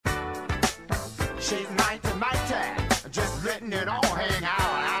She's mighty, mighty, just letting it all hang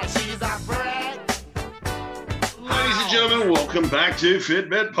out. She's a bread. Ladies and gentlemen, welcome back to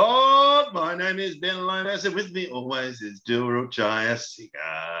Fitbit Pod. My name is Ben Lomas, and with me always is Dilruk Jayasika.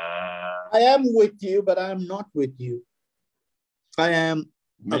 I am with you, but I'm not with you. I am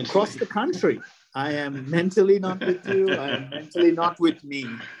Mentally. Across the country. I am mentally not with you. I am mentally not with me.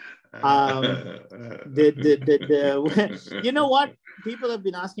 You know what? People have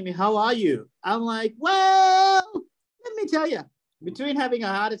been asking me, how are you? I'm like, well, let me tell you, between having a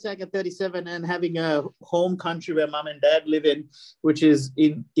heart attack at 37 and having a home country where mom and dad live in, which is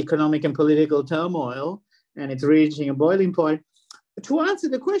in economic and political turmoil, and it's reaching a boiling point, to answer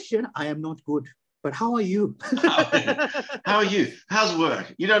the question, I am not good. But how are you? How are you? How's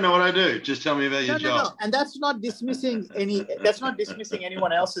work? You don't know what I do. Just tell me about your job. No. And that's not dismissing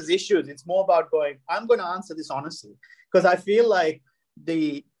anyone else's issues. It's more about going, I'm going to answer this honestly. Because I feel like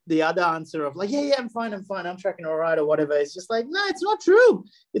the other answer of like, yeah, I'm fine, I'm tracking all right or whatever. It's just like, no, it's not true.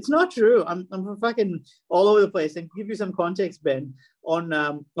 It's not true. I'm fucking all over the place. And to give you some context, Ben,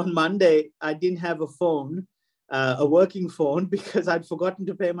 on Monday, I didn't have a phone, a working phone, because I'd forgotten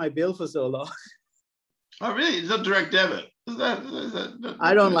to pay my bill for so long. Oh, really? It's not direct debit. Is that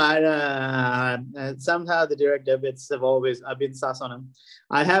I don't lie. Somehow the direct debits I've been sus on them.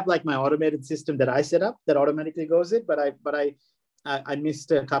 I have like my automated system that I set up that automatically goes it, but I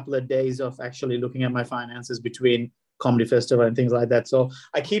missed a couple of days of actually looking at my finances between comedy festival and things like that. So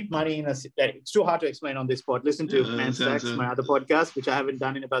I keep money in it's too hard to explain on this pod. Listen to Man Stacks, my other podcast, which I haven't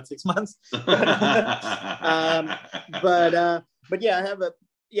done in about 6 months. But yeah, I have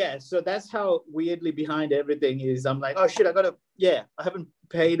so that's how weirdly behind everything is. I'm like, oh shit, I haven't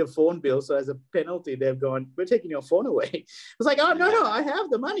paid a phone bill. So as a penalty, they've gone, we're taking your phone away. It's like, oh, no, I have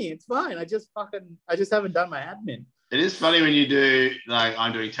the money. It's fine. I just haven't done my admin. It is funny when you do, like,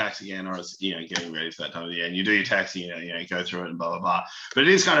 I'm doing tax again, or it's, getting ready for that time of the year, and you do your tax, you go through it and blah, blah, blah. But it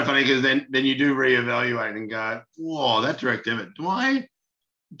is kind of funny because then you do reevaluate and go, whoa, that direct debit, do I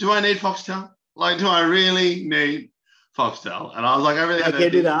need Foxtel? Like, do I really need Foxtel? And I was like, Can I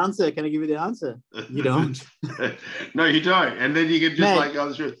give you the answer? You don't. No, you don't. And then you can just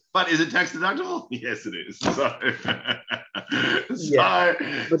go through. But is it tax deductible? Yes, it is.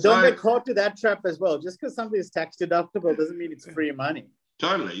 But don't get caught to that trap as well. Just because something is tax deductible doesn't mean it's free money.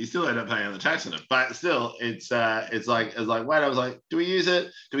 Totally. You still end up paying the tax on it. But still, it's like, wait, I was like, do we use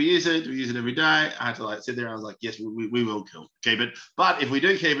it? Do we use it every day? I had to sit there and I was like, yes, we will keep it. But if we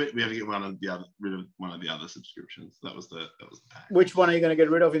do keep it, we have to get rid of one of the other subscriptions. That was the pack. Which one are you going to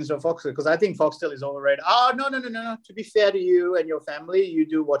get rid of instead of Foxtel? Because I think Foxtel is overrated. Oh, no. To be fair to you and your family, you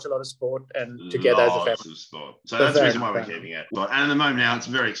do watch a lot of sport and together as a family. Of sport. So that's the reason why we're keeping it. And at the moment now, it's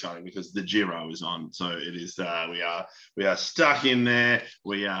very exciting because the Giro is on. So it is, we are stuck in there.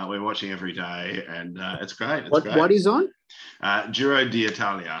 We're watching every day, and it's great. What is on? Giro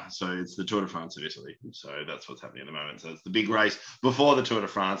d'Italia. So it's the Tour de France of Italy. So that's what's happening at the moment. So it's the big race before the Tour de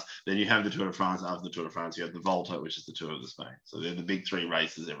France. Then you have the Tour de France. After the Tour de France, you have the Volta, which is the Tour de Spain. So they're the big three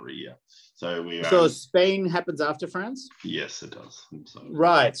races every year. So Spain happens after France? Yes, it does.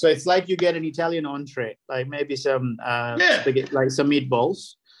 Right. So it's like you get an Italian entree, like maybe some spaghetti, like some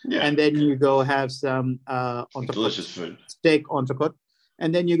meatballs. Yeah. And then you go have some delicious food. Steak entrecote.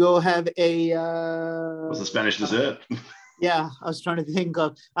 And then you go have a... What's the Spanish dessert? Yeah, I was trying to think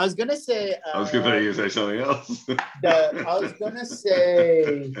of... I was going to say... I was going to say something else. I was going to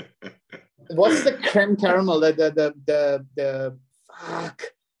say... What's the creme caramel? The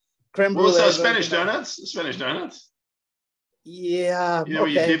creme brulee. Also Spanish donuts. Yeah. You know,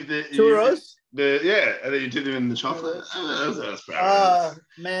 okay. You dip the... Churros? And then you dip them in the chocolate.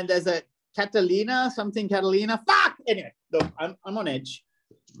 Man, there's a Catalina. Fuck! Anyway, look, I'm on edge.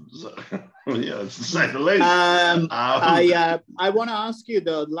 Yeah, to say the least. I want to ask you,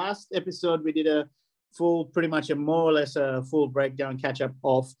 the last episode we did more or less a full breakdown catch up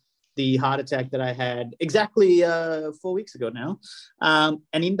of the heart attack that I had exactly 4 weeks ago now. And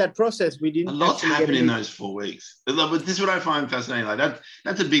in that process, we didn't. A lot's happened in those 4 weeks. But this is what I find fascinating. Like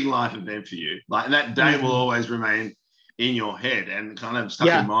that's a big life event for you. Like, and that day will always remain in your head and kind of stuck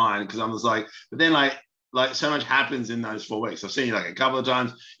in mind, because I'm just like, but then like so much happens in those 4 weeks. I've seen you like a couple of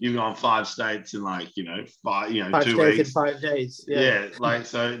times. You've gone 5 states in 5 2 weeks in 5 days. Yeah, like,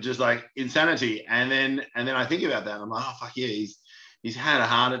 so just like insanity. And then I think about that and I'm like, oh fuck yeah, he's had a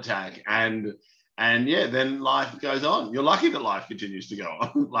heart attack, and then life goes on. You're lucky that life continues to go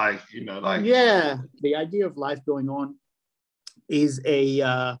on. The idea of life going on is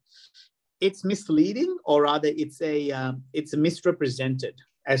it's misleading, or rather it's misrepresented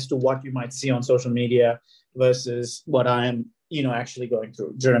as to what you might see on social media versus what I am actually going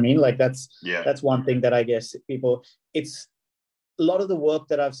through. Do you know what I mean? Like that's one thing that I guess it's a lot of the work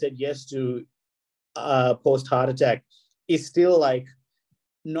that I've said yes to post heart attack is still like,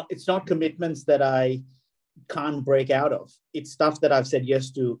 it's not commitments that I can't break out of. It's stuff that I've said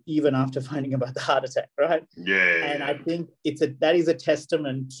yes to even after finding about the heart attack, right? And I think that is a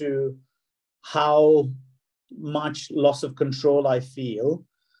testament to how much loss of control I feel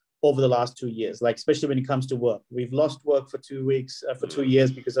over the last 2 years, like especially when it comes to work. We've lost work for 2 weeks, for 2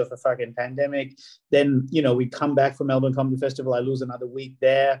 years because of the fucking pandemic. Then, we come back from Melbourne Comedy Festival, I lose another week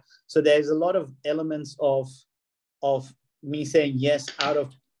there. So there's a lot of elements of me saying yes out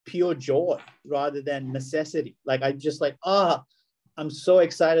of pure joy rather than necessity. Like I'm just like, I'm so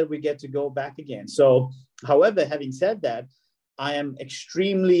excited we get to go back again. So, however, having said that, I am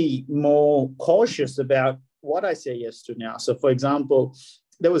extremely more cautious about what I say yes to now. So, for example,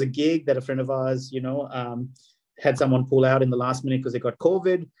 there was a gig that a friend of ours, had someone pull out in the last minute because they got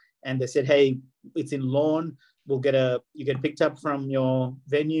COVID, and they said, "Hey, it's in Lorne. You get picked up from your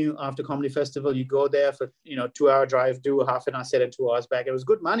venue after comedy festival. You go there for 2-hour drive, do a half an hour set and 2 hours back. It was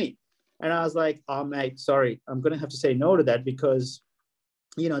good money." And I was like, "Oh mate, sorry, I'm gonna have to say no to that because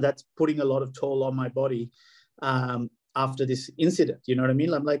that's putting a lot of toll on my body after this incident." You know what I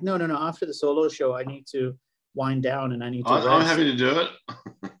mean? I'm like, no. After the solo show, I need to wind down and I need to rest. I'm happy to do it.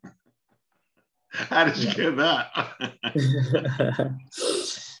 How did you get that?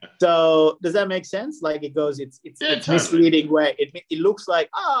 So does that make sense? Like it goes, it's totally misleading where it looks like,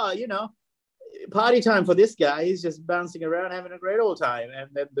 party time for this guy. He's just bouncing around having a great old time. And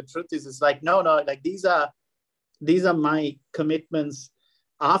then the truth is, it's like, no, like these are my commitments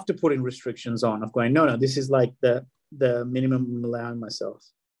after putting restrictions on of going, no, this is like the minimum I'm allowing myself.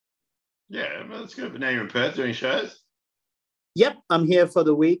 Yeah, well, that's good. But now you're in Perth doing shows? Yep, I'm here for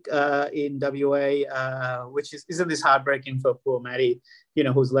the week in WA, which isn't this heartbreaking for poor Maddie,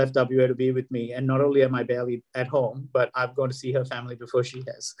 who's left WA to be with me. And not only am I barely at home, but I've gone to see her family before she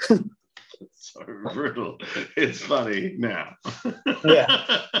has. So brutal. It's funny now.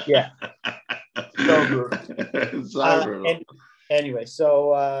 Yeah. So brutal. It's so brutal. Anyway,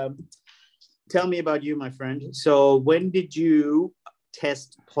 so tell me about you, my friend. So when did you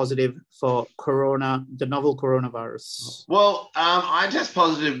test positive for the novel coronavirus? Well, I test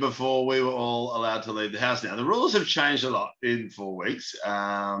positive before we were all allowed to leave the house. Now the rules have changed a lot in 4 weeks.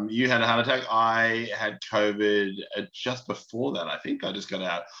 You had a heart attack. I had COVID just before that. I think I just got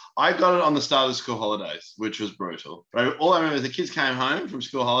out. I got it on the start of school holidays, which was brutal. Right? All I remember is the kids came home from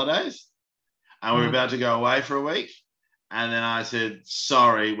school holidays and we were about to go away for a week. And then I said,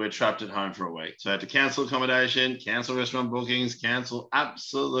 sorry, we're trapped at home for a week. So I had to cancel accommodation, cancel restaurant bookings, cancel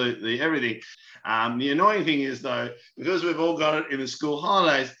absolutely everything. The annoying thing is, though, because we've all got it in the school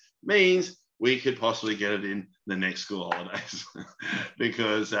holidays, means we could possibly get it in the next school holidays.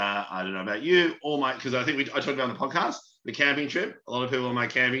 Because I don't know about you, because I think I talked about on the podcast, the camping trip. A lot of people on my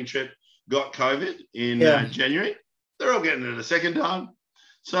camping trip got COVID in January. They're all getting it a second time.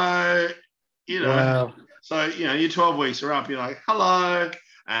 So, Wow. So, your 12 weeks are up. You're like, hello.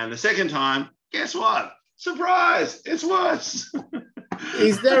 And the second time, guess what? Surprise. It's worse.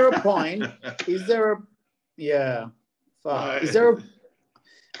 Is there a point? Is there I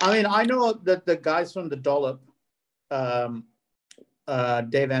mean, I know that the guys from the Dollop,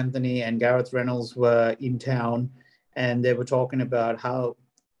 Dave Anthony and Gareth Reynolds were in town and they were talking about how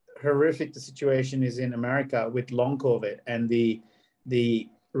horrific the situation is in America with long COVID and the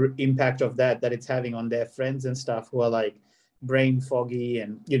impact of that it's having on their friends and stuff who are like brain foggy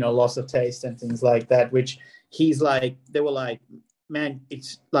and loss of taste and things like that, which they were like, man,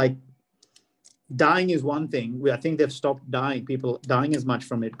 it's like dying is one thing. I think they've stopped people dying as much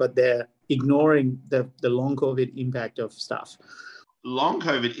from it, but they're ignoring the long COVID impact of stuff. Long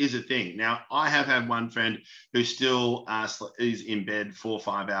COVID is a thing. Now, I have had one friend who still is in bed 4 or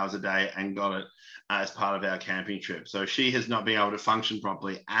 5 hours a day and got it as part of our camping trip. So she has not been able to function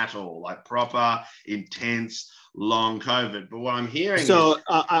properly at all, like proper, intense, long COVID. But what I'm hearing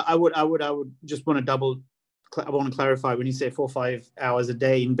I would just want to I want to clarify, when you say 4 or 5 hours a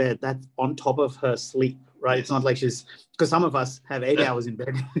day in bed, that's on top of her sleep, right? Yes. It's not like because some of us have 8 hours in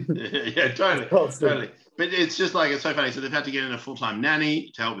bed. Yeah, totally. But it's just like, it's so funny. So they've had to get in a full-time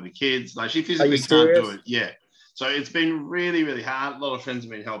nanny to help with the kids. Like she physically can't do it. Yeah. So it's been really, really hard. A lot of friends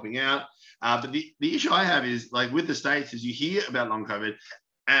have been helping out. But the issue I have is, like with the States, is you hear about long COVID,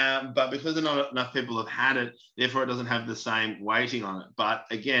 but because not enough people have had it, therefore it doesn't have the same weighting on it. But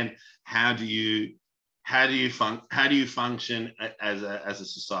again, how do you function as a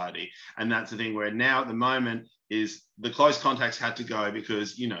society? And that's the thing where now at the moment is the close contacts had to go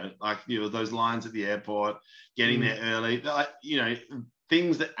because, like, those lines at the airport, getting there early, like,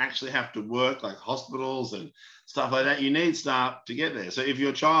 things that actually have to work, like hospitals and stuff like that, you need staff to get there. So if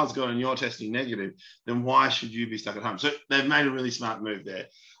your child's got and you're testing negative, then why should you be stuck at home? So they've made a really smart move there.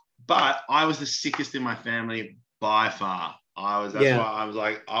 But I was the sickest in my family by far. That's why I was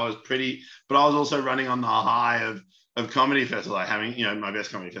like, I was pretty, but I was also running on the high of comedy festival, like having, my best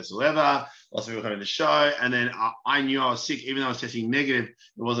comedy festival ever, lots of people coming to the show. And then I knew I was sick, even though I was testing negative. It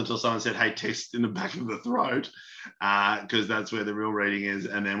wasn't until someone said, hey, test in the back of the throat, because that's where the real reading is.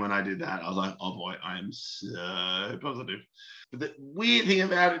 And then when I did that, I was like, oh boy, I am so positive. But the weird thing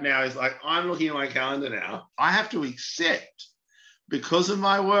about it now is, like, I'm looking at my calendar now. I have to accept, because of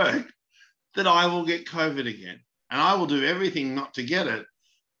my work, that I will get COVID again. And I will do everything not to get it.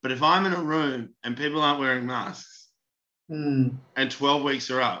 But if I'm in a room and people aren't wearing masks, and 12 weeks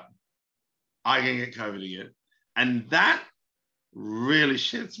are up, I can get COVID again. And that really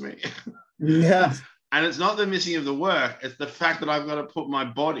shits me. Yeah. And it's not the missing of the work. It's the fact that I've got to put my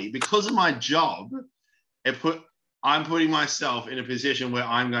body, because of my job, I'm putting myself in a position where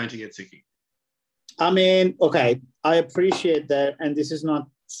I'm going to get sick. I mean, okay, I appreciate that. And this is not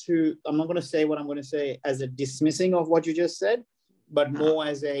too, I'm not going to say what I'm going to say as a dismissing of what you just said, but more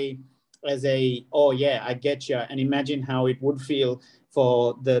as a, oh yeah, I get you. And imagine how it would feel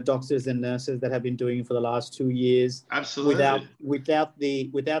for the doctors and nurses that have been doing it for the last 2 years. Absolutely. Without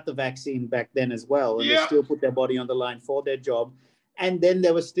the vaccine back then as well. And they still put their body on the line for their job. And then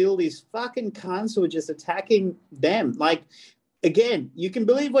there were still these fucking cunts who were just attacking them. Like, again, you can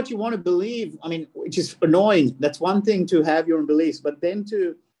believe what you want to believe. I mean, which is annoying. That's one thing to have your own beliefs, but then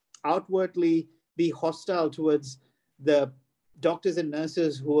to outwardly be hostile towards the doctors and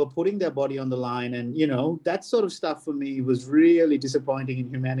nurses who are putting their body on the line, and that sort of stuff for me was really disappointing in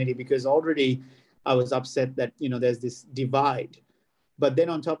humanity, because already I was upset that there's this divide. But then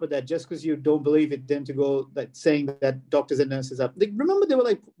on top of that, just because you don't believe it, then to go that saying that doctors and nurses are, remember they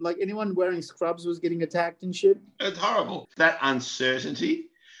were like anyone wearing scrubs was getting attacked and shit. It's horrible, that uncertainty.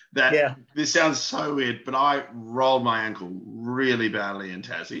 This sounds so weird, but I rolled my ankle really badly in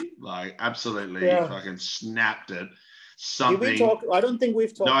Tassie, like absolutely fucking snapped it. Something. Did we talk? I don't think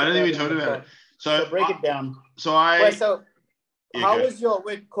we've talked. No, I don't think we talked about it. So break it down. How was your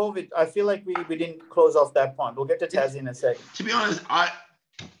with COVID? I feel like we didn't close off that point. We'll get to Tassie in a second. To be honest,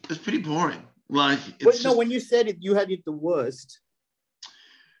 it's pretty boring. Like, when you said it, you had it the worst.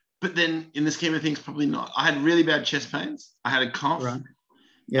 But then, in the scheme of things, probably not. I had really bad chest pains. I had a cough. Right.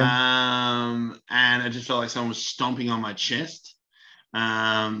 Yeah. And I just felt like someone was stomping on my chest.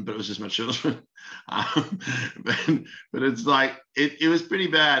 But it was just my children. But it's like it was pretty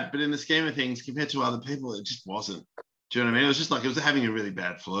bad. But in the scheme of things, compared to other people, it just wasn't. Do you know what I mean? It was just like it was having a really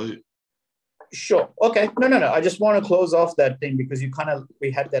bad flu. Sure. Okay. No. I just want to close off that thing because we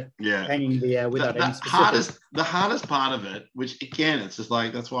had that hanging in the air without any specifics. The hardest part of it, which again, it's just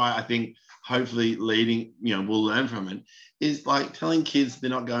like that's why I think hopefully we'll learn from it, is like telling kids they're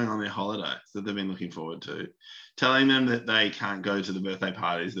not going on their holidays that they've been looking forward to. Telling them that they can't go to the birthday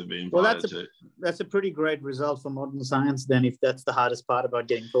parties they've been invited to. That's a pretty great result for modern science then, if that's the hardest part about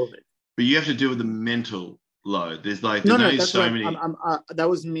getting COVID. But you have to deal with the mental load. There's many. That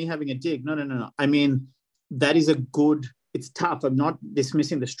was me having a dig. No. I mean, that is it's tough. I'm not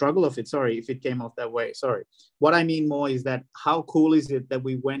dismissing the struggle of it. Sorry if it came off that way. Sorry. What I mean more is that how cool is it that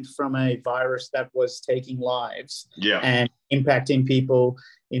we went from a virus that was taking lives and impacting people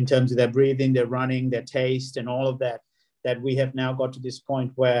in terms of their breathing, their running, their taste, and all of that we have now got to this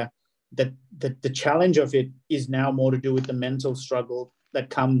point where the challenge of it is now more to do with the mental struggle that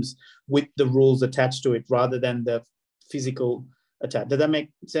comes with the rules attached to it rather than the physical attack. Does that make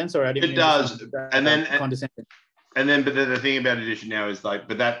sense? Or it does. But the thing about it now is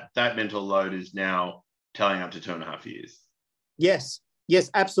but that mental load is now telling up to 2.5 years. Yes,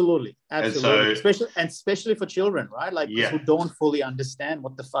 absolutely. Especially for children, right? Who don't fully understand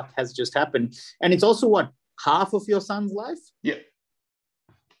what the fuck has just happened. And it's also half of your son's life? Yeah.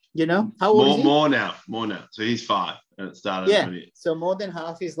 How old is he? More now. So he's 5 and it started. Yeah. So more than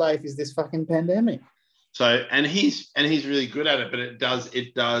half his life is this fucking pandemic. So, and he's really good at it, but it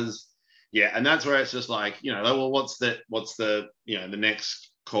does. Yeah. And that's where it's just like, well, what's the the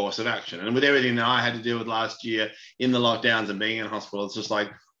next course of action? And with everything that I had to deal with last year in the lockdowns and being in hospital, it's just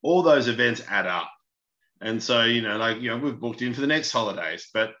like all those events add up. And so, we've booked in for the next holidays,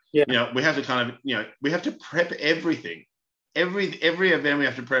 but we have to we have to prep everything. Every event we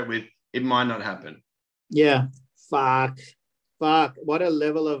have to prep with, it might not happen. Yeah. Fuck. What a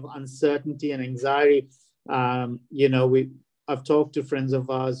level of uncertainty and anxiety. I've talked to friends of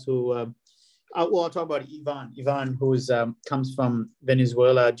ours who I'll talk about Ivan. Ivan, who's comes from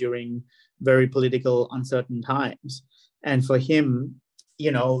Venezuela during very political, uncertain times, and for him,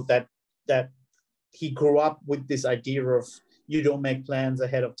 that he grew up with this idea of you don't make plans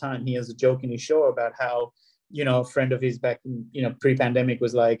ahead of time. He has a joke in his show about how a friend of his back in pre-pandemic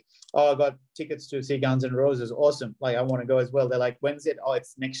was like, "Oh, I got tickets to see Guns N' Roses. Awesome! Like, I want to go as well." They're like, "When's it?" "Oh,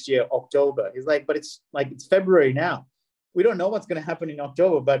 it's next year, October." He's like, "But it's February now. We don't know what's going to happen in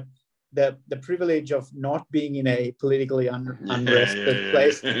October." But the privilege of not being in a politically unrested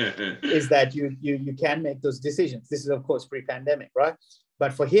place is that you can make those decisions. This is, of course, pre-pandemic, right?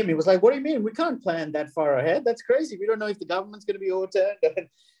 But for him, he was like, "What do you mean? We can't plan that far ahead. That's crazy. We don't know if the government's going to be overturned."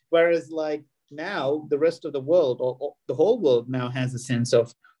 Whereas, like, now the rest of the world, or the whole world now has a sense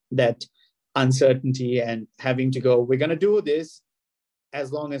of that uncertainty and having to go, we're going to do this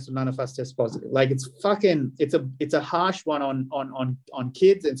as long as none of us test positive. Like, it's a harsh one on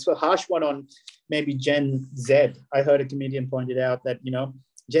kids. It's a harsh one on maybe Gen Z. I heard a comedian pointed out that,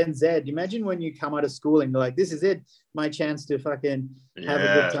 Gen Z, imagine when you come out of school and you're like, this is it, my chance to fucking have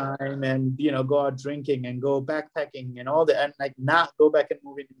a good time and, go out drinking and go backpacking and all that. And like, go back and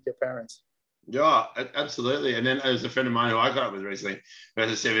move in with your parents. Yeah, absolutely. And then there's a friend of mine who I got up with recently, who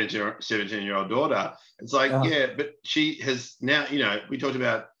has a 17-year-old daughter. It's like, but she has now, we talked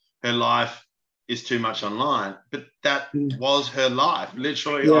about her life is too much online, but that was her life,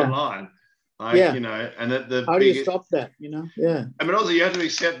 literally online. Like, and the how do you stop that? Yeah. I mean, also you have to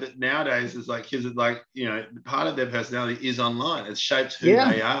accept that nowadays it's like kids are like, part of their personality is online. It shapes who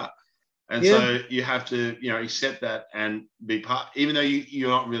they are. And so you have to, accept that and be part, even though you're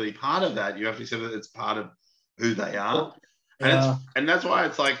not really part of that, you have to accept that it's part of who they are. And that's why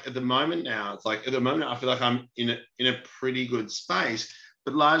it's like at the moment I feel like I'm in a pretty good space,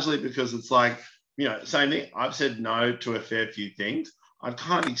 but largely because it's like, same thing. I've said no to a fair few things. I've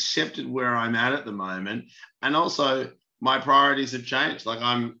kind of accepted where I'm at the moment. And also my priorities have changed. Like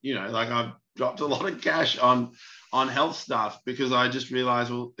I've dropped a lot of cash on health stuff because I just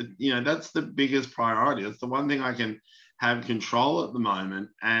realized, that's the biggest priority. It's the one thing I can have control at the moment,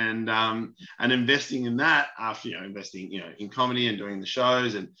 and investing in that after, investing, in comedy and doing the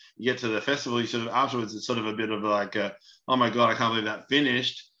shows, and you get to the festival, you sort of afterwards, it's sort of a bit of like, oh my God, I can't believe that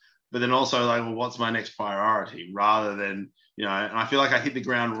finished. But then also like, well, what's my next priority rather than, and I feel like I hit the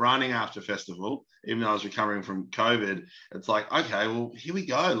ground running after festival, even though I was recovering from COVID. It's like, okay, well, here we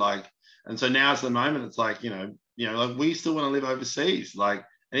go. Like, and so now it's the moment, it's like, like we still want to live overseas. Like,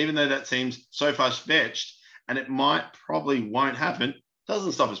 and even though that seems so far-fetched and it probably won't happen,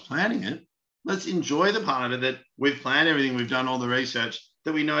 doesn't stop us planning it. Let's enjoy the part of it that we've planned everything, we've done all the research,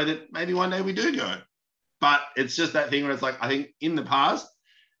 that we know that maybe one day we do go. But it's just that thing where it's like, I think in the past,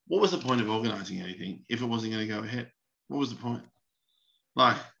 what was the point of organising anything if it wasn't going to go ahead? What was the point?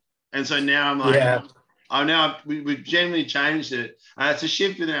 Like, and so now I'm like, we've generally changed it. It's a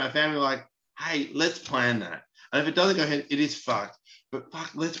shift within our family. Like, hey, let's plan that. And if it doesn't go ahead, it is fucked. But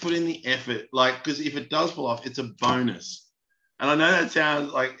fuck, let's put in the effort. Like, because if it does pull off, it's a bonus. And I know that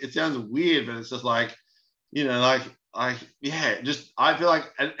sounds weird, but it's just like, I feel like,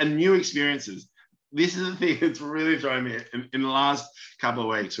 and new experiences. This is the thing that's really thrown me in the last couple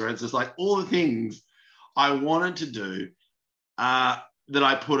of weeks, where it's just like all the things I wanted to do that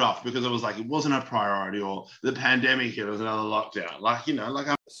I put off because it was like, it wasn't a priority, or the pandemic, it was another lockdown. Like,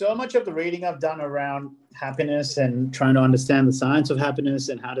 so much of the reading I've done around happiness and trying to understand the science of happiness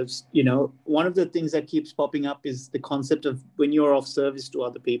and how to, one of the things that keeps popping up is the concept of when you're of service to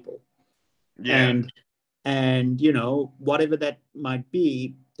other people. Yeah. And whatever that might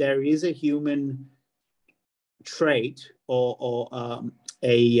be, there is a human trait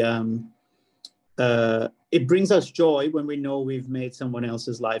it brings us joy when we know we've made someone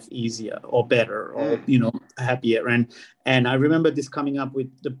else's life easier or better or happier. And I remember this coming up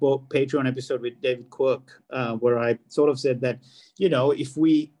with the Patreon episode with David Quirk, where I sort of said that, if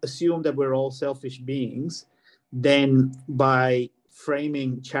we assume that we're all selfish beings, then by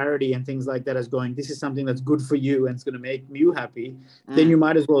framing charity and things like that as going, this is something that's good for you and it's going to make you happy, then you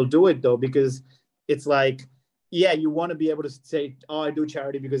might as well do it, though, because it's like, yeah, you want to be able to say, oh, I do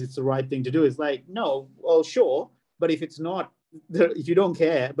charity because it's the right thing to do. It's like, no, well, sure. But if it's not, if you don't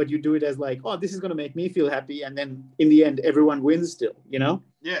care, but you do it as like, oh, this is going to make me feel happy. And then in the end, everyone wins still, Yeah,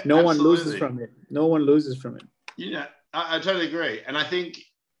 no one loses from it. No one loses from it. Yeah, I totally agree. And I think,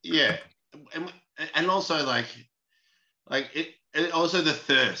 yeah. And also like it also the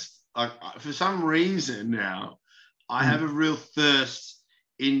thirst. Like, for some reason now, I have a real thirst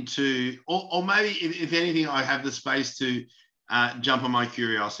into, or maybe if anything, I have the space to jump on my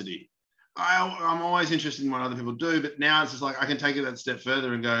curiosity. I'm always interested in what other people do, but now it's just like I can take it that step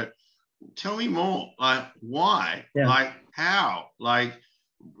further and go, tell me more. Like, why? Yeah. Like, how? Like,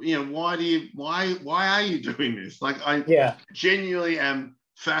 why are you doing this? Like, I genuinely am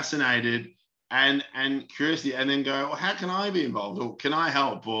fascinated and curious, and then go, well, how can I be involved, or can I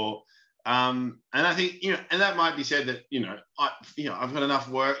help, or and I think, and that might be said that, I've got enough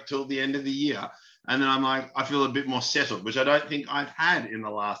work till the end of the year, and then I'm like, I feel a bit more settled, which I don't think I've had in the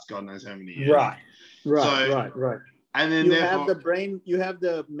last God knows how many years. Right. And then you have the brain, you have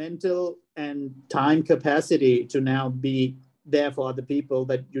the mental and time capacity to now be there for other people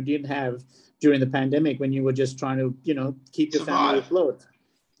that you didn't have during the pandemic, when you were just trying to, keep your family afloat.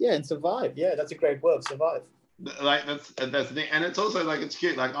 Yeah, and survive. Yeah, that's a great word, survive. Like, that's the thing. And it's also like, it's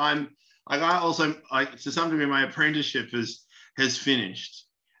cute. Like, I also, like, to some degree, my apprenticeship has finished.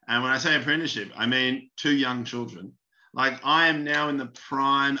 And when I say apprenticeship, I mean 2 young children. Like, I am now in the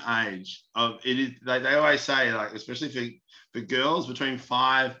prime age of it. Is they always say, like, especially for girls, between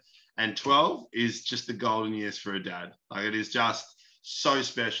 5 and 12 is just the golden years for a dad. Like, it is just so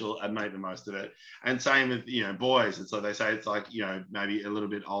special, and make the most of it. And same with, boys. It's like they say, it's like, maybe a little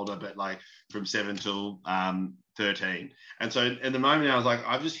bit older, but like from 7 till 13. And so at the moment now, I was like,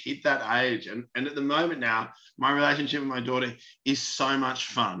 I've just hit that age. And at the moment now, my relationship with my daughter is so much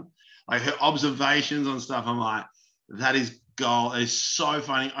fun. Like, her observations on stuff, I'm like, that is gold. It's so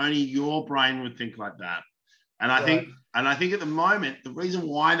funny. Only your brain would think like that. And I think at the moment, the reason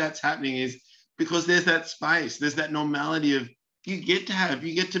why that's happening is because there's that space, there's that normality of, you get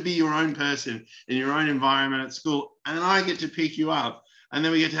to be your own person in your own environment at school. And then I get to pick you up, and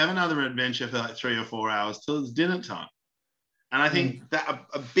then we get to have another adventure for like 3 or 4 hours till it's dinner time. And I think that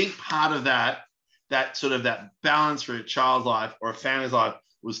a big part of that sort of that balance for a child's life or a family's life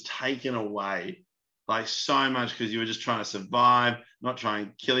was taken away, like, so much, because you were just trying to survive, not try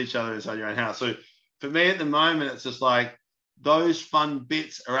and kill each other inside your own house. So for me at the moment, it's just like, those fun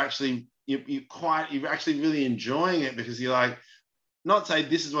bits are actually, you're actually really enjoying it, because you're like, not say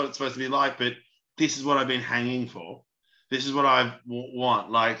this is what it's supposed to be like, but this is what I've been hanging for. This is what I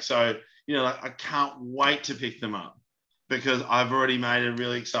want. Like, so, like, I can't wait to pick them up, because I've already made a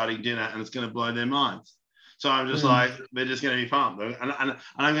really exciting dinner and it's going to blow their minds. So I'm just like, they're just going to be pumped. And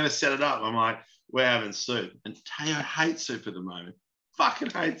I'm going to set it up. I'm like, we're having soup. And Teo hates soup at the moment. Fucking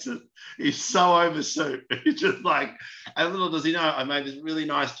hates it. He's so over soup. He's just like, and little does he know, I made this really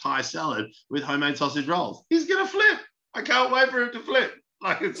nice Thai salad with homemade sausage rolls. He's going to flip. I can't wait for him to flip.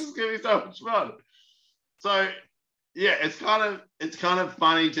 Like, it's just going to be so much fun. So, yeah, it's kind of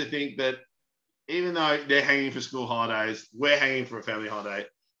funny to think that even though they're hanging for school holidays, we're hanging for a family holiday.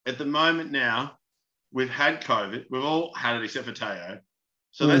 At the moment now, we've had COVID. We've all had it except for Teo.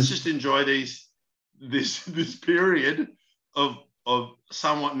 So let's just enjoy this period of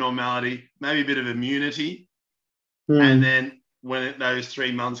somewhat normality, maybe a bit of immunity. And then when those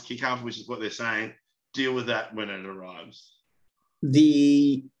 3 months kick off, which is what they're saying, deal with that when it arrives.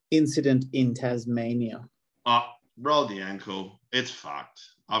 The incident in Tasmania. Oh, rolled the ankle. It's fucked.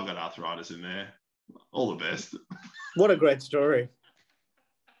 I've got arthritis in there. All the best. What a great story.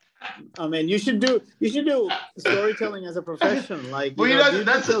 I mean, you should do storytelling as a profession. Like, do you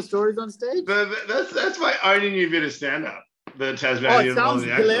tell stories on stage? That's my only new bit of stand-up. The Tasmanian. Oh, it sounds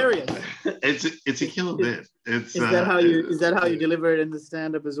hilarious. It's a killer bit. Is that how you deliver it in the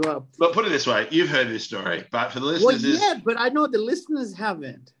stand-up as well? But put it this way, you've heard this story, but for the listeners, but I know the listeners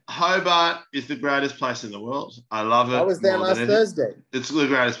haven't. Hobart is the greatest place in the world. I love it. I was there last Thursday. It's the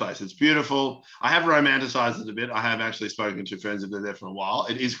greatest place. It's beautiful. I have romanticized it a bit. I have actually spoken to friends who've been there for a while.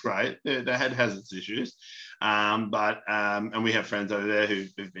 It is great. The head has its issues. And we have friends over there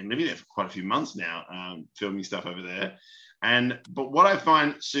who've been living there for quite a few months now, filming stuff over there. But what I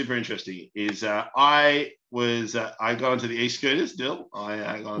find super interesting is I got onto the e-scooters, Dill.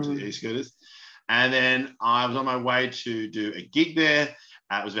 I got onto the e-scooters. And then I was on my way to do a gig there.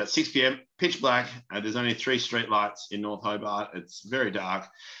 It was about 6 p.m, pitch black. There's only 3 street lights in North Hobart. It's very dark.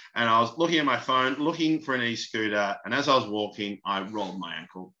 And I was looking at my phone, looking for an e-scooter. And as I was walking, I rolled my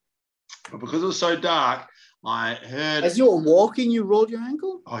ankle. But because it was so dark, I heard... As you were walking, you rolled your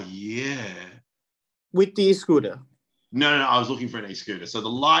ankle? Oh, yeah. With the e-scooter? No, I was looking for an e-scooter. So the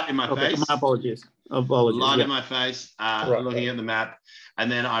light in my face. My apologies. The light in my face, looking at the map. And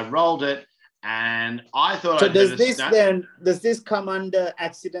then I rolled it. And I thought. So does this come under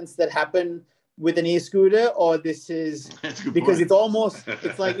accidents that happen with an e-scooter, or this is because point.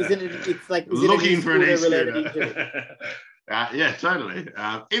 It's like looking for an e-scooter? Yeah, totally.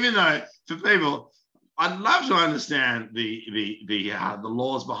 Even though for people, I'd love to understand the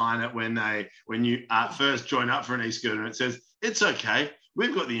laws behind it when you first join up for an e-scooter. It says it's okay.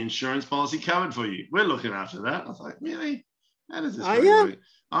 We've got the insurance policy covered for you. We're looking after that. I was like, really? How does this work?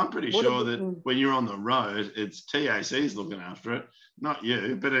 I'm pretty What sure about- that when you're on the road, it's TAC's looking after it, not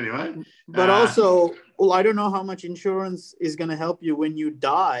you. But anyway. But also, well, I don't know how much insurance is going to help you when you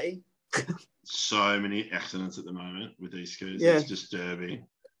die. So many accidents at the moment with these scooters. Yeah. It's disturbing.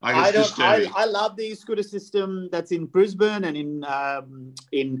 Like, it's I love the scooter system that's in Brisbane and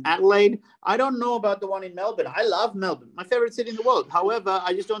in Adelaide. I don't know about the one in Melbourne. I love Melbourne, my favorite city in the world. However,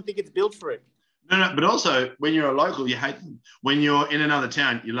 I just don't think it's built for it. No, but also when you're a local, you hate them. When you're in another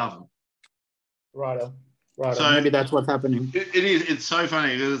town, you love them. Right. So- Maybe that's what's happening. It is. It's so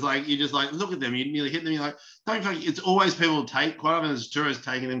funny because it's like you just like look at them, you nearly hit them. You're like, don't fuck. It's always people take. Quite often, there's tourists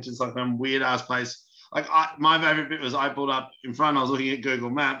taking them to like some weird ass place. Like my favorite bit was I pulled up in front. I was looking at Google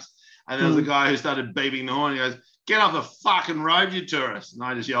Maps, and there was a guy who started beeping the horn. He goes, "Get off the fucking road, you tourist!" And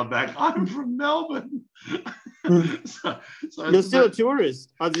I just yelled back, "I'm from Melbourne." so You're still a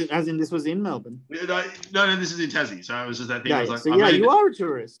tourist, as in this was in Melbourne. No, this is in Tassie. So it was just that thing. Yeah, I was like, so you are a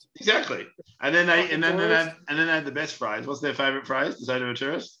tourist. Exactly. And then they Fucking then tourist. they had the best phrase. What's their favorite phrase to say to a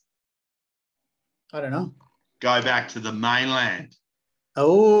tourist? I don't know. Go back to the mainland.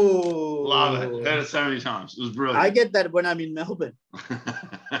 Oh, Love it. Heard it so many times. It was brilliant. I get that when I'm in Melbourne.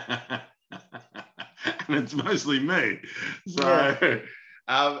 And it's mostly me. So,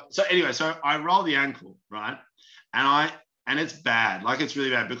 so anyway, so I roll the ankle, right? And it's bad. Like, it's really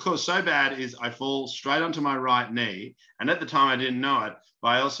bad because so bad is I fall straight onto my right knee. And at the time I didn't know it, but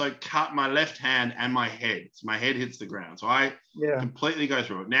I also cut my left hand and my head. So my head hits the ground. So I completely go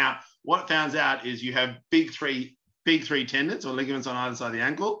through it. Now, what found out is you have big three tendons or ligaments on either side of the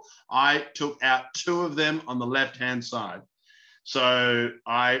ankle. I took out 2 of them on the left-hand side. So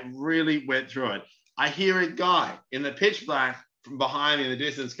I really went through it. I hear a guy in the pitch black from behind me in the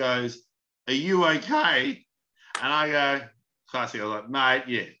distance goes, "Are you okay?" And I go, classic, I was like, "Mate,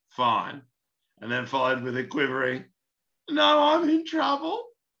 yeah, fine." And then followed with a quivering, "No, I'm in trouble."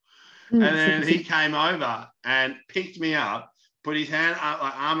 And then he came over and picked me up, put his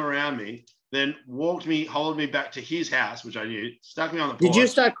arm around me, then holded me back to his house, which I knew, stuck me on the porch. Did you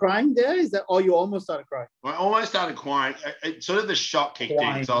start crying there? Or you almost started crying? I almost started crying. Sort of the shock kicked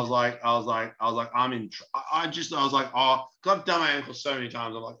in. So I was like, I'm in. I was like, oh, God, I've done my ankle so many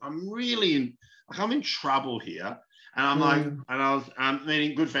times. I'm like, I'm in trouble here. And I'm like, and I was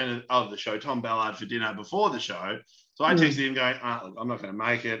meeting a good friend of the show, Tom Ballard, for dinner before the show. So I texted him going, look, I'm not going to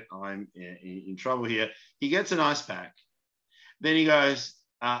make it. I'm in trouble here. He gets an ice pack. Then he goes,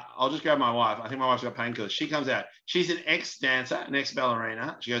 I'll just grab my wife. I think my wife's got painkillers. She comes out. She's an ex-dancer, an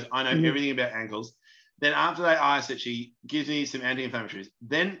ex-ballerina. She goes, I know everything about ankles. Then after they ice it, she gives me some anti-inflammatories,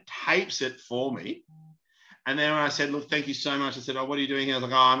 then tapes it for me. And then when I said, look, thank you so much, I said, oh, what are you doing here? I was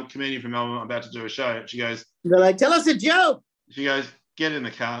like, oh, I'm a comedian from Melbourne. I'm about to do a show. She goes, they're like, tell us a joke. She goes, get in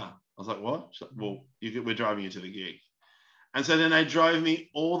the car. I was like, what? She's like, well, we're driving you to the gig. And so then they drove me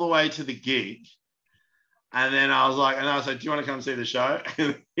all the way to the gig. And then I was like, do you want to come see the show?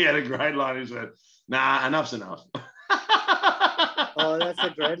 And he had a great line. He said, nah, enough's enough. Oh, that's a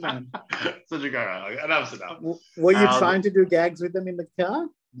great line. Such a great line. Like, enough's enough. Were you trying to do gags with them in the car?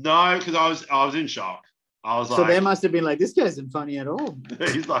 No, because I was in shock. I was so they must have been like, this guy isn't funny at all.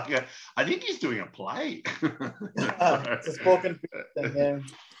 He's like, I think he's doing a play. It's a spoken thing, yeah.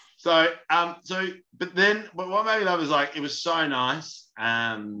 So, but what made me love is like, it was so nice.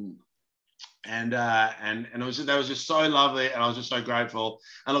 And it was that was just so lovely, and I was just so grateful.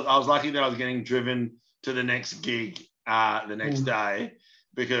 And look, I was lucky that I was getting driven to the next gig the next day,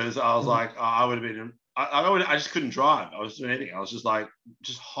 because I was like, I would have been. I just couldn't drive. I was doing anything. I was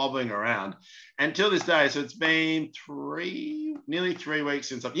just hobbling around until this day. So it's been nearly 3 weeks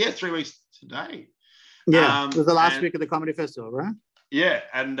since 3 weeks today. Yeah, it was the last week of the comedy festival, right? Yeah,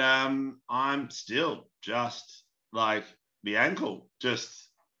 and I'm still just like the ankle. There's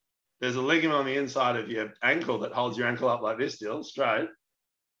a ligament on the inside of your ankle that holds your ankle up like this, still straight,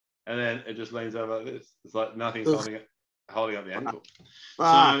 and then it just leans over like this. It's like nothing's holding up the ankle.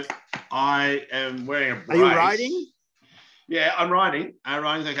 So I am wearing a brace. Are you riding? Yeah, I'm riding.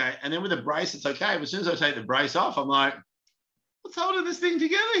 Riding's okay. And then with the brace, it's okay. But as soon as I take the brace off, I'm like, what's holding this thing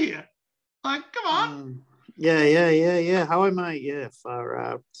together here? Like, come on. Yeah. How am I? Yeah, far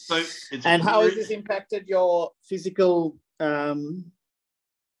out. So how has this impacted your physical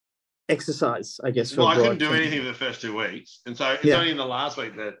exercise, I guess? Well, I couldn't do anything for the first 2 weeks. And so it's only in the last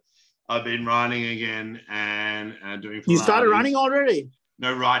week that I've been running again and doing Pilates. You started running already?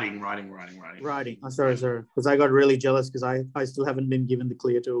 No, riding. Oh, sorry. Because I got really jealous because I still haven't been given the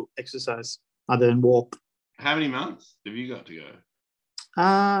clear to exercise other than walk. How many months have you got to go?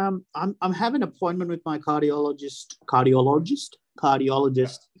 I'm having an appointment with my cardiologist.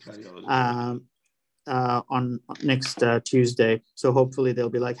 on next Tuesday. So hopefully they'll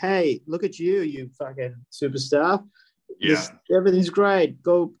be like, "Hey, look at you, you fucking superstar! Yeah. Everything's great.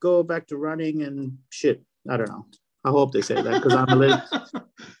 Go back to running and shit." I don't know. I hope they say that because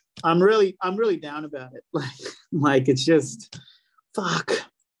I'm really down about it. Like it's just fuck.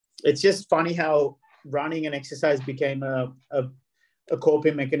 It's just funny how running and exercise became a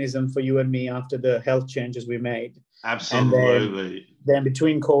coping mechanism for you and me after the health changes we made. Absolutely. And then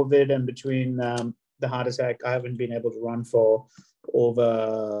between COVID and between the heart attack, I haven't been able to run for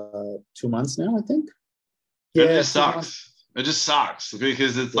over 2 months now, I think. Yeah, it just sucks. It just sucks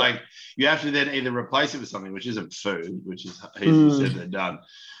because it's like you have to then either replace it with something which isn't food, which is easier said than done.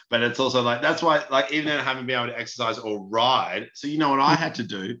 But it's also like that's why, like, even though I haven't been able to exercise or ride, so you know what I had to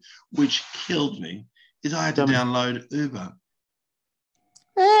do, which killed me, is I had to download Uber.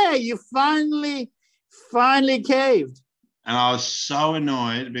 Hey, you finally caved. And I was so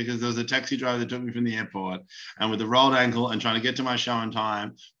annoyed because there was a taxi driver that took me from the airport and with a rolled ankle and trying to get to my show on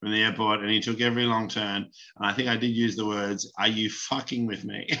time from the airport. And he took every long turn. And I think I did use the words, "Are you fucking with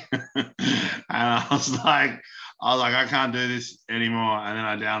me?" And I was like, I can't do this anymore. And then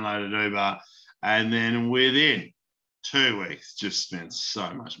I downloaded Uber. And then within 2 weeks, just spent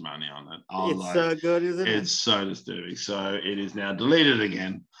so much money on it. It's so good, isn't it? It's so disturbing. So it is now deleted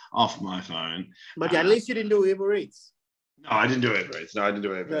again off my phone. But at least you didn't do Uber Eats. No, I didn't do Uber Eats.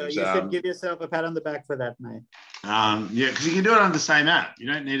 You should give yourself a pat on the back for that, mate. Yeah, because you can do it on the same app. You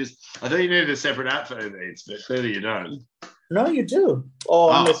don't need I thought you needed a separate app for Uber Eats, but clearly you don't. No, you do.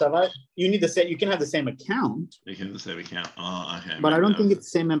 Unless you need you can have the same account. You can have the same account. Oh, okay. But I don't think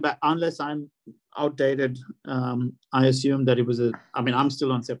it's the same app unless I'm outdated. I assume that it was I'm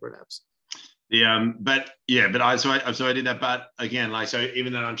still on separate apps. Yeah, but I did that. But again, so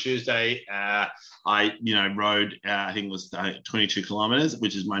even then on Tuesday, I rode I think it was 22 kilometers,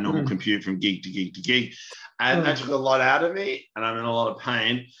 which is my normal compute from gig to gig to gig, and that took a lot out of me, and I'm in a lot of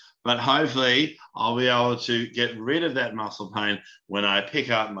pain. But hopefully, I'll be able to get rid of that muscle pain when I pick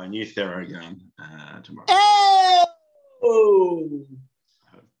up my new Theragun tomorrow. Oh!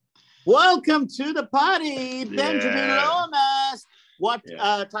 Welcome to the party, Benjamin Lomas. What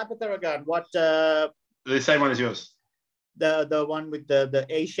type of Theragun? What the same one as yours? The one with the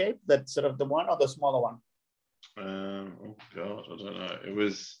A shape, that's sort of the one, or the smaller one? Oh God, I don't know. It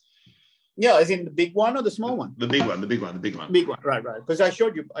was. Yeah, is it the big one or the small one? The big one. Big one, right. Because I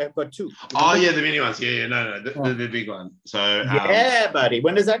showed you, I've got two. Oh yeah, the mini ones. Yeah, no, the big one. So buddy.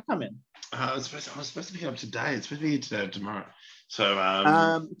 When does that come in? I was supposed to pick it up today. It's supposed to be here today or tomorrow. So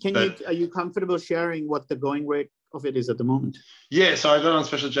are you comfortable sharing what the going rate of it is at the moment? Yeah, so I got on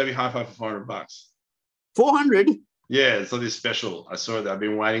special JB Hi-Fi for $400. 400? Yeah, it's like this special. I saw it. I've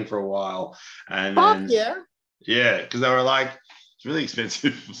been waiting for a while, and yeah, because they were like, it's really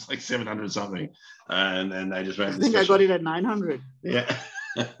expensive. It was like 700 something, and then they just ran. I think I got it at 900. Yeah.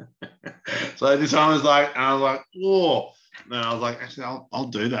 So this one was like, whoa. And I was like, actually, I'll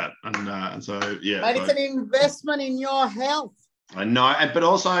do that, and so yeah. But it's an investment in your health. I know, but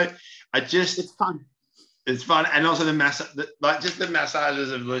also it's fun. It's fun, and also the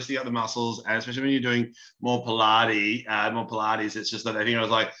massages of loosening up the muscles, and especially when you're doing more Pilates, it's just that I think I was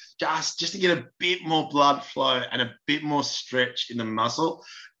like just to get a bit more blood flow and a bit more stretch in the muscle,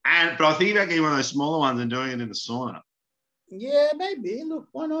 but I was thinking about getting one of those smaller ones and doing it in the sauna. Yeah, maybe. Look,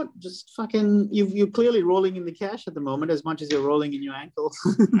 why not? Just fucking, you're clearly rolling in the cash at the moment as much as you're rolling in your ankle.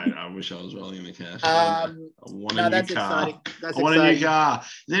 I wish I was rolling in the cash. I want a new car. Exciting. I want a new car.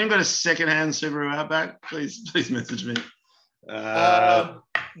 Has anyone got a second-hand Subaru Outback? Please message me. The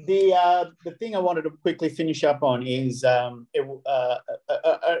thing I wanted to quickly finish up on is an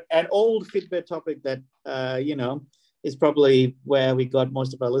old Fitbit topic that, is probably where we got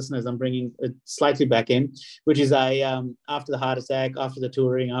most of our listeners. I'm bringing it slightly back in, which is after the heart attack, after the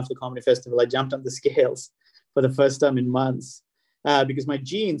touring, after the comedy festival, I jumped on the scales for the first time in months because my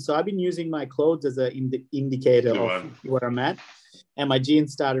jeans, so I've been using my clothes as an indicator of where I'm at, and my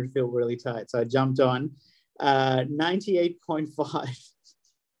jeans started to feel really tight. So I jumped on 98.5.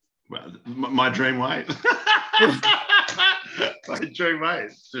 Well, my dream weight. My dream weight.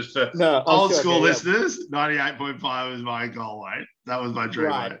 Just old school listeners, 98.5 was my goal weight. That was my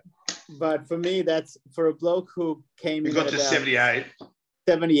dream weight. But for me, that's for a bloke who came. You got to 78.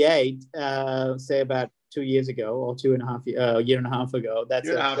 78, say about 2 years ago or a year and a half ago. That's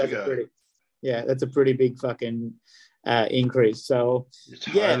a pretty big fucking increase. So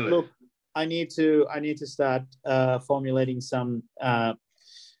look, I need to start formulating some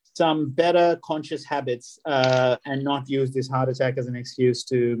better conscious habits and not use this heart attack as an excuse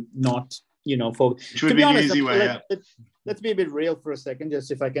to not, to be honest, let's be a bit real for a second,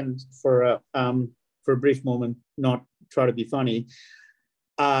 just if I can, for for a brief moment not try to be funny.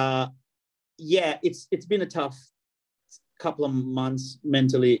 Yeah, it's been a tough couple of months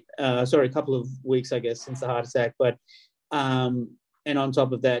mentally. A couple of weeks, I guess, since the heart attack. But and on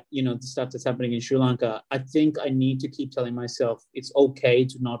top of that, the stuff that's happening in Sri Lanka, I think I need to keep telling myself it's okay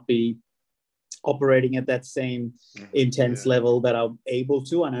to not be operating at that same intense level that I'm able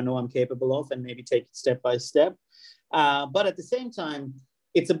to, and I know I'm capable of, and maybe take it step by step. But at the same time,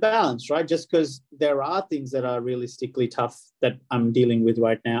 it's a balance, right? Just because there are things that are realistically tough that I'm dealing with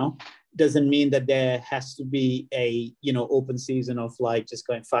right now doesn't mean that there has to be a, open season of like just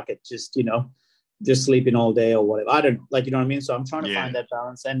going, fuck it, just sleeping all day or whatever. I don't know, you know what I mean? So I'm trying to find that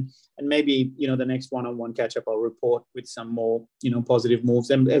balance, and maybe, the next one-on-one catch up, I'll report with some more, positive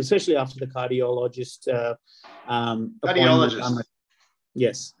moves, and especially after the cardiologist. Cardiologist.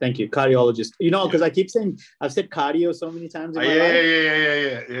 Yes, thank you. Cardiologist. Because I keep saying, I've said cardio so many times in my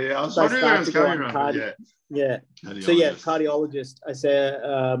life. Yeah. I was wondering where I was coming from. Yeah. So cardiologist. I say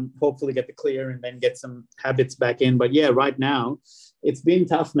hopefully get the clear and then get some habits back in. But yeah, right now it's been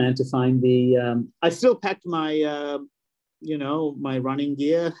tough, man, to find the. I still packed my, my running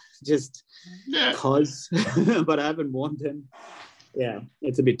gear just cause, but I haven't worn them. Yeah,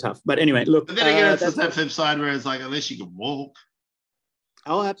 it's a bit tough. But anyway, look. But then again, it's that flip side where it's like, at least you can walk.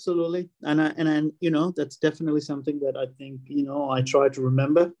 Oh, absolutely. And that's definitely something that I think, I try to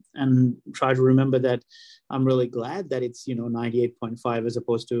remember that I'm really glad that it's, 98.5 as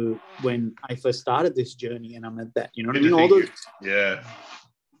opposed to when I first started this journey and I'm at that, you know what I mean? All those. Yeah.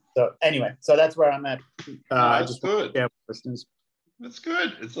 So anyway, so that's where I'm at. That's good. Questions. That's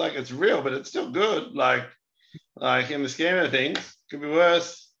good. It's like, it's real, but it's still good. Like in the scheme of things, could be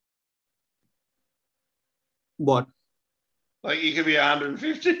worse. What? Like you could be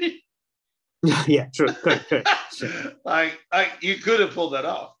 150. Yeah, true. Good. like you could have pulled that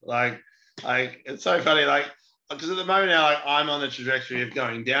off. Like it's so funny. Because at the moment now, I'm on the trajectory of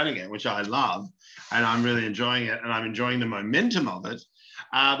going down again, which I love, and I'm really enjoying it, and I'm enjoying the momentum of it.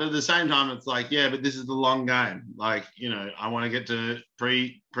 But at the same time, it's like, yeah, but this is the long game. I want to get to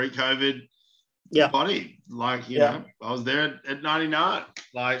pre-COVID body. I was there at 99.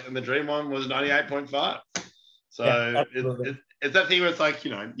 And the dream one was 98.5. So it's that thing where it's like,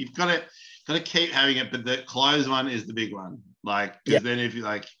 you've got to keep having it, but the clothes one is the big one. Because then if you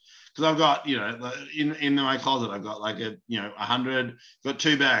because I've got, in my closet, I've got 100, got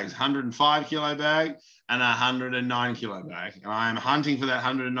two bags, 105 kilo bag and a 109 kilo bag. And I'm hunting for that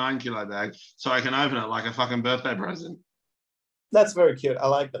 109 kilo bag so I can open it like a fucking birthday present. That's very cute. I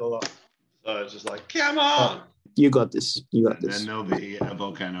like that a lot. So it's just like, come on. You got this. And then there'll be a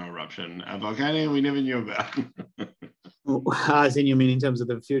volcano eruption. A volcano we never knew about. As in, you mean in terms of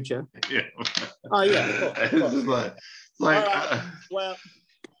the future? Yeah. Oh, yeah.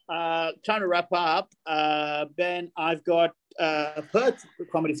 Trying to wrap up. Ben, I've got Perth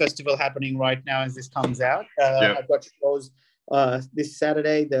Comedy Festival happening right now as this comes out. I've got shows this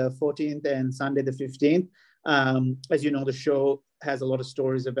Saturday, the 14th, and Sunday, the 15th. As you know, the show has a lot of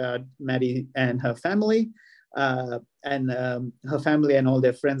stories about Maddie and her family. And her family and all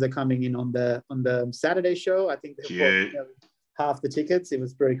their friends are coming in on the Saturday show. I think they bought half the tickets. It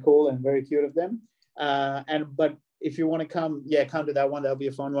was very cool and very cute of them. But if you want to come to that one. That'll be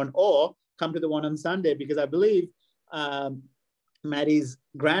a fun one. Or come to the one on Sunday, because I believe Maddie's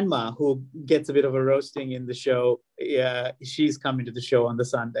grandma, who gets a bit of a roasting in the show, she's coming to the show on the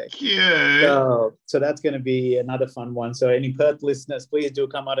Sunday. Yeah. So that's going to be another fun one. So any Perth listeners, please do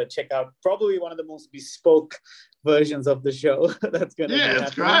come out and check out probably one of the most bespoke versions of the show. That's going to be happening.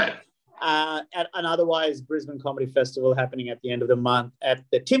 It's great. And otherwise, Brisbane Comedy Festival happening at the end of the month at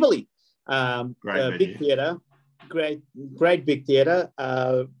the Tivoli, big theatre. Great big theatre.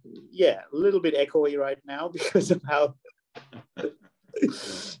 A little bit echoey right now because of how.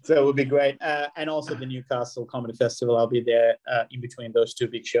 So it would be great. And also the Newcastle Comedy Festival. I'll be there in between those two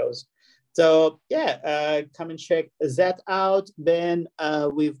big shows. So come and check that out. Then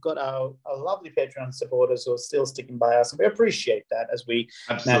we've got our lovely Patreon supporters who are still sticking by us. We appreciate that as we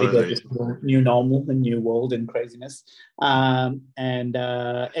navigate this new normal and new world and craziness. And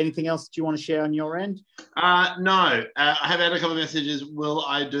anything else that you want to share on your end? No. I have had a couple of messages. Will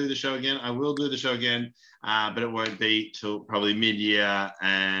I do the show again? I will do the show again. But it won't be till probably mid-year,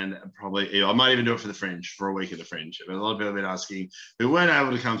 and probably I might even do it for the Fringe, for a week of the Fringe. But a lot of people have been asking who weren't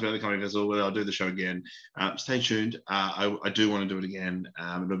able to come to the Comedy Festival whether I'll do the show again. Stay tuned. I do want to do it again.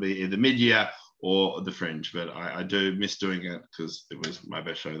 It'll be either mid-year or the Fringe, but I do miss doing it because it was my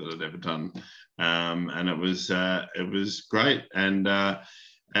best show that I'd ever done, and it was great. And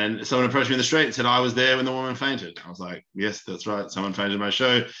And someone approached me in the street and said, I was there when the woman fainted. I was like, yes, that's right. Someone fainted in my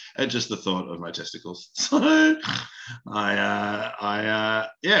show at just the thought of my testicles. So I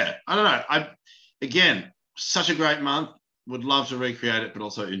don't know. Again, such a great month. Would love to recreate it, but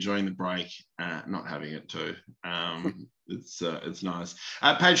also enjoying the break, not having it too. It's nice.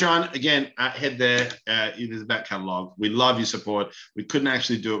 Patreon, again, head there. There's a back catalogue. We love your support. We couldn't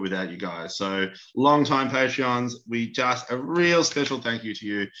actually do it without you guys. So long-time Patreons, a real special thank you to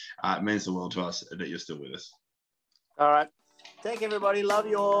you. It means the world to us that you're still with us. All right. Thank you, everybody. Love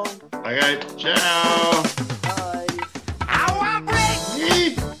you all. Okay, ciao.